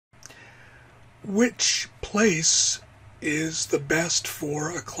Which place is the best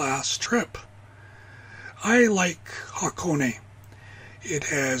for a class trip? I like Hakone. It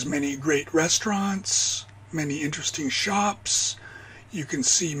has many great restaurants, many interesting shops. You can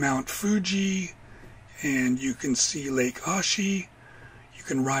see Mount Fuji, and you can see Lake Ashi. You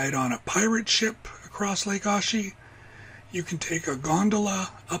can ride on a pirate ship across Lake Ashi. You can take a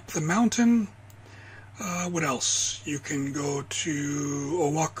gondola up the mountain. What else? You can go to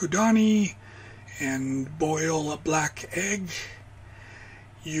Owakudani and boil a black egg.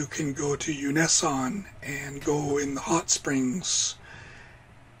 You can go to Yunesan and go in the hot springs.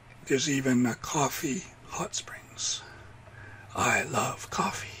 There's even a coffee hot springs. I love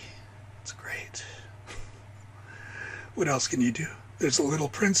coffee. It's great. What else can you do? There's a Little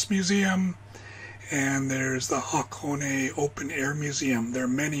Prince Museum, and there's the Hakone Open Air Museum. There are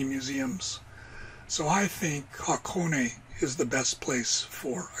many museums. So I think Hakone is the best place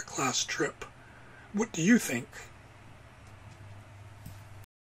for a class trip. What do you think?